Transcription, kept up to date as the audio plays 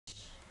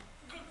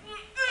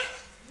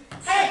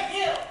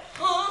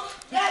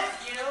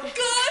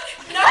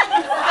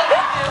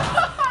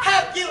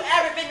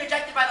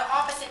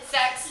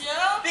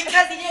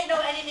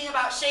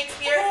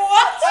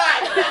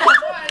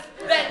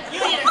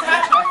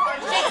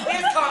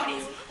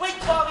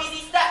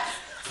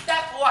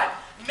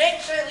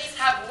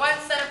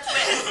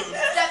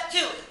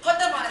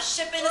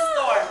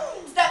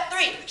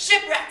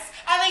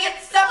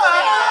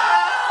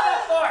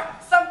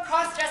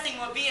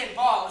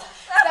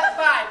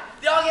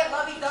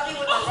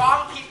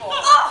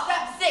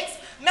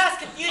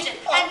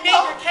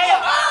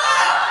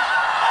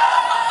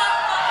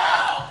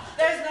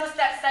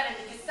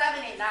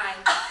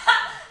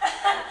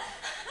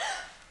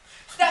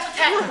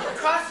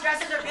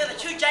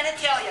I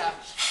tell ya.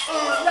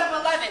 Step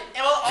 11,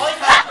 it will always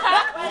happen.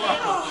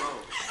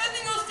 I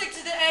think I'll stick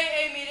to the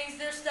AA meetings.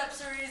 Their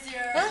steps are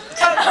easier.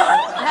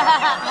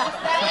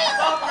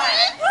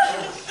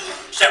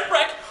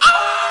 Shipwreck!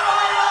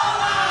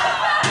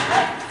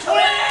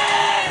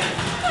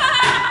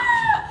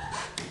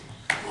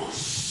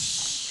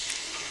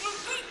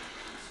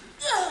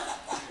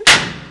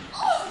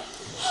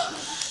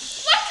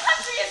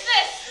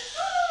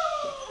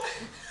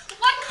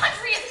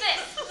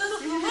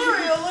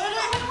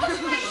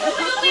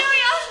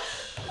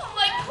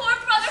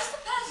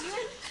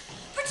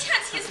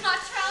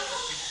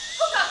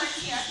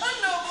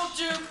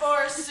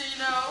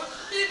 Orsino,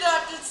 he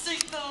that did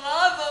seek the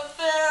love of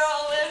fair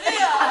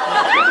Olivia.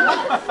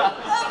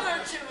 A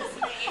virtue is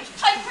me.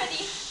 I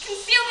prithee,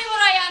 conceal me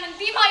what I am, and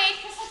be my aid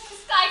for such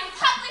disguise as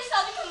haply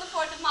shall become the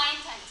force of my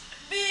intent.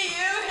 Be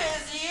you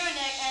his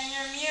eunuch, and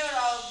your mute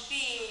I'll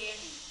be.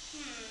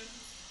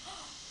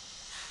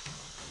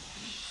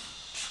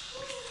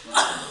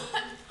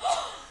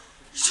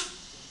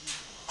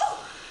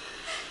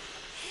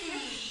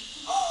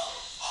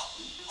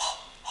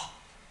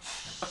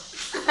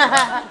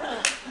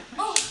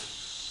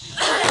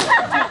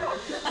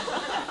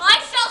 I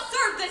shall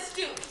serve this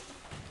duke.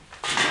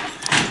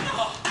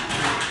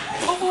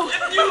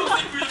 If you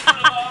think we're for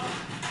love,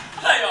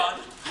 play on.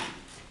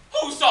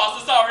 Who saw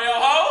Cesario,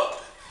 ho?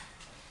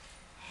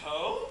 Ho?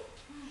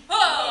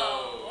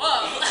 Oh.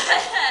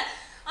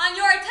 On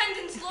your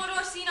attendance, Lord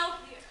Orsino,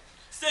 here.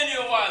 Stand you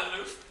a while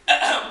aloof.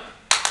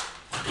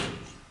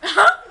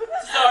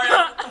 Cesario.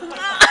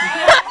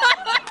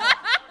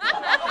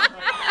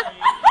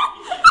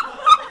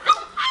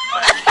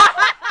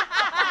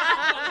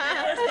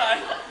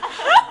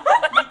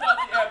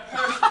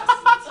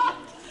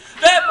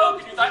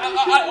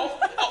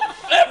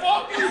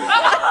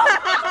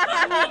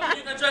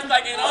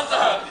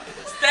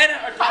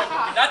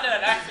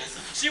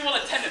 She will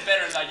attend it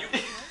better than you.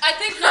 I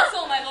think not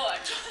so, my lord.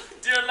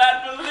 Dear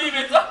lad, believe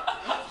it. Thou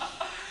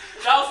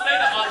say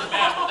that on the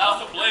man without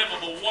so blame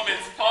of a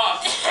woman's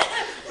pause.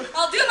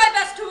 I'll do my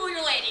best to woo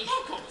your lady.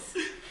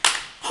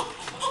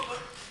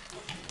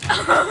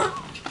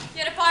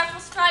 Yet if I will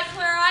strive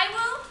where I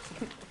will,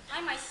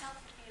 I myself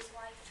will be his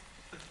wife.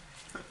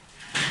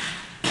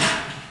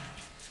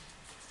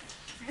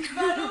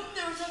 Madam,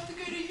 there is up to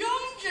get a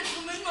young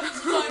gentleman much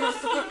desire to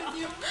speak with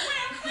you.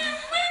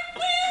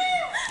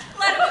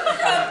 Let him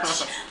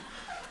approach.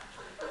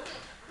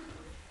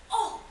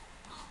 Oh.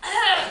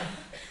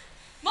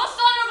 Most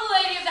honorable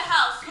lady of the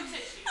house, which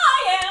is she? I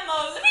am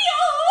Olivia.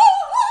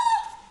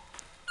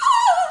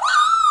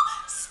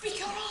 Speak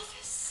your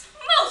office.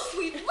 Most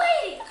sweet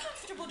lady.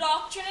 Comfortable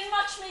doctrine and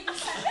much may be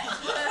said.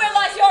 Where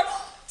lies your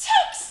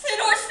text? In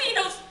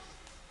Orsino's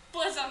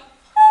bosom.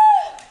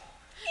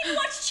 In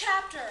what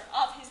chapter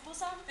of his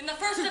bosom? In the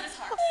first of his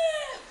heart.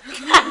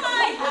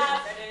 I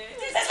have it.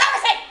 This is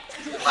heresy.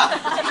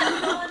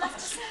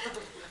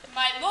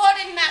 My lord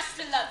and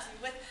master loves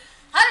you with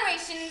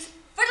adorations,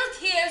 fertile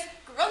tears,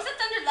 groans of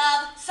thunder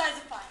love, sighs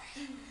of fire.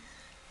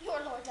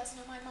 Your lord does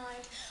know my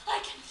mind. I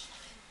can feel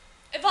him.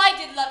 If I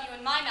did love you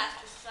in my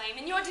master's flame,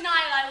 in your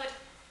denial I would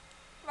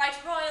write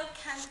royal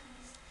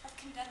cantons of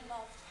condemned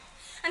love,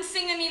 and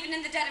sing them even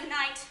in the dead of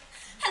night,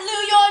 and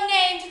lue your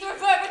name to the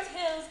reverberant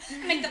hills,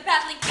 and make the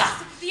battling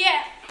gossip of the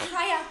air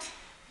cry out,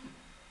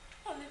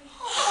 Olivia.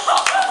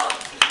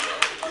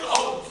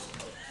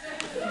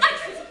 I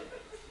treat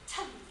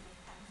tell me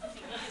that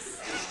this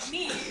is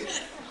me.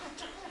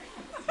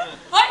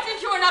 I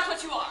think you are not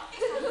what you are.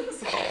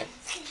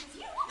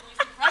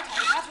 Right,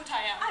 that's what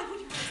I am. I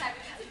would wish I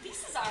would have you be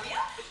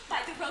Cesaria,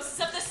 by the roses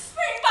of the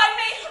spring, by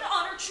maidhood,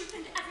 honor, truth,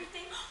 and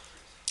everything.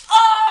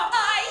 Oh,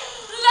 I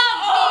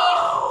Love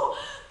me!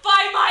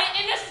 By my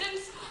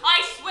innocence, I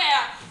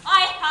swear,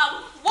 I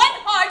have one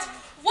heart,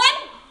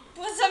 one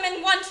bosom,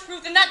 and one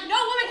truth, and that no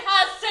woman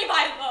has save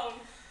I alone.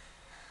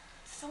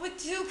 So it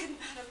do, good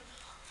madam.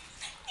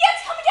 Yet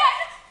come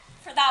again,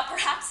 for thou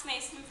perhaps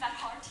mayst move that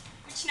heart,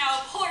 which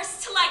now abhors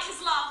to like his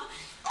love.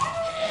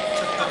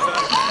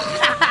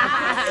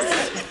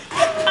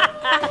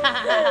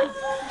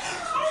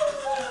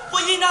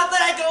 Will ye not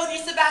let I go with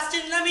you,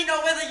 Sebastian? Let me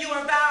know whither you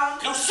are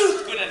bound. No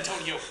sooth, good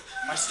Antonio.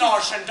 My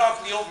stars shone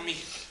darkly over me.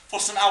 For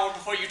some hour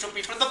before you took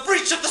me from the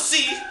breach of the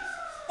sea.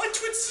 My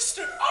twin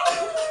sister,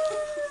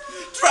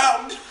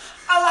 drowned.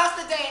 Alas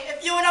the day,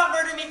 if you will not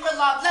murder me for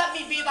love, let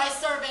me be thy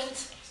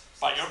servant.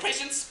 By your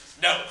patience?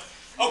 No.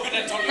 Oh, good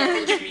Antonio,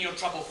 forgive me your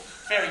trouble.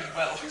 Fare ye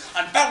well.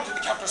 I'm bound to the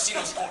Count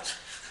Orsino's court.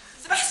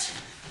 Sebastian!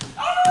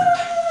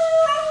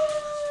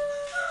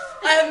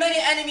 I have many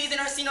enemies in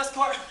Orsino's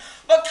court,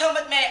 but come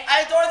what may,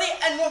 I adore thee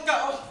and will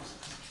go.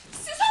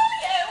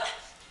 Cesario!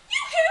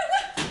 You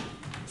who?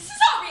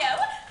 Cesario!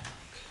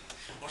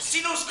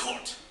 Orsino's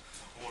court.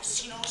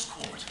 Orsino's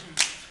court.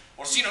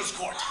 Orsino's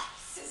court.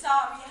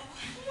 Cesario.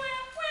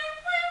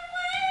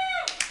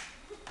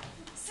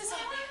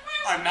 Cesario.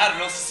 I'm mad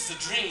or else this is a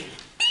dream.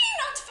 Be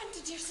not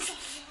offended, dear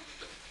Cesario.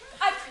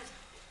 I pray thee,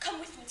 come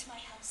with me to my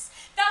house.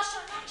 Thou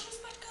shalt not choose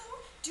but go.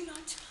 Do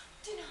not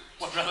deny.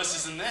 What relish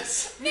is in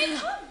this? Nay,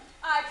 come,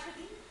 I pray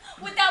thee.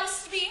 Would thou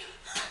be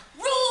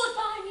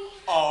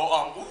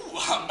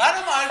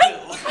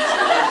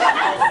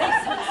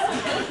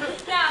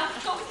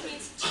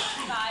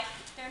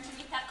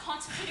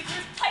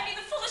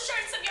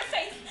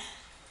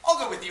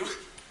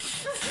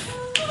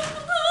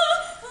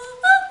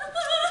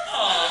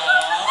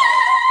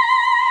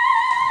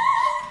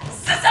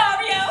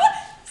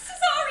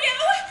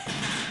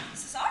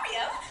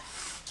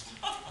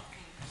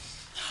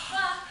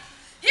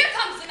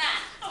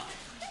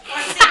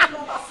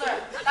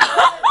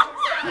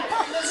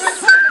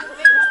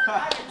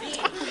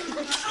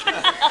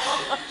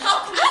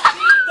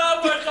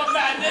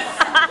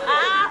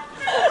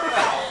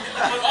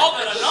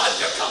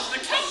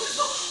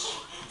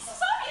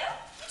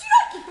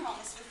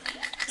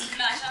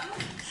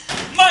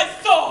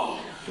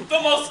The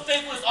most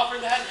faithless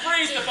offering that had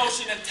praise,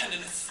 devotion, and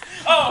tenderness.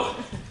 Oh,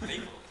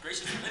 faithful,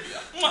 gracious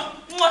Olivia. Mwah,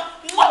 mwah,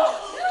 mwah.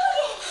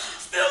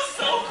 Still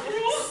so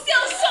cruel.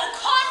 Still so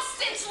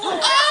constant,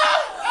 Lord.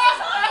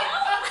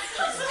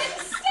 Husband,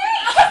 stay.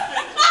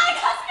 My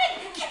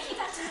husband. Can he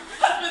that to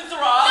Husband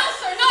throb. No,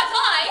 sir, not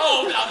I.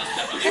 Oh, now the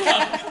step of the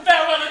come.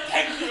 Farewell and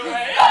take me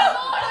away. Oh,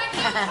 Lord, I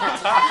can't.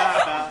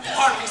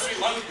 Pardon me, sweet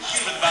one.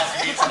 Human vows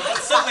to each other,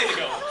 but so late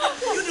ago.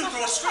 You do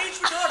throw a strange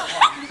regard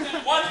upon me.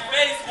 One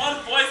face, one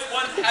voice,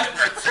 one habit.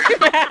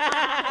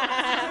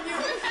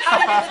 How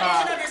do you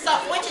think of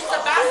yourself? Which is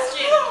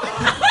Sebastian?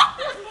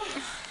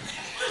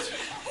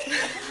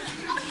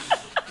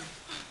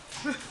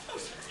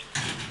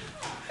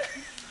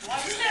 Why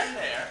stand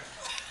there?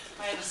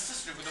 I had a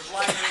sister with a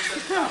blind nose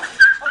and mouth.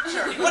 Oh,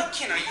 Charity, what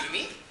kin are you to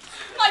me?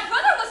 My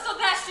brother was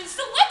Sebastian,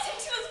 so went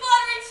into his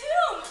watery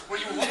tomb. Were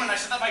you a woman, I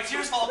should let my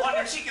tears fall upon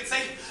your cheek and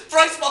say,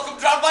 thrice welcome,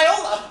 drowned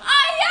Viola.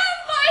 I am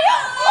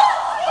Viola.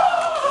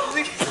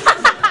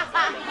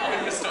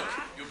 You mistook.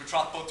 You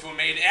betrothed both to a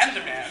maid and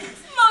a man.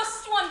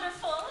 Most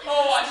wonderful.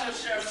 Oh, I shall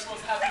share this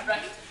most happy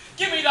right.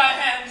 Give me thy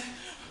hand.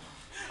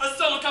 A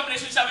soul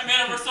combination shall be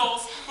made of our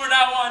souls. For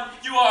now on,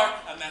 you are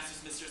a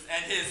master's mistress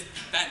and his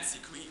fancy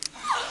queen.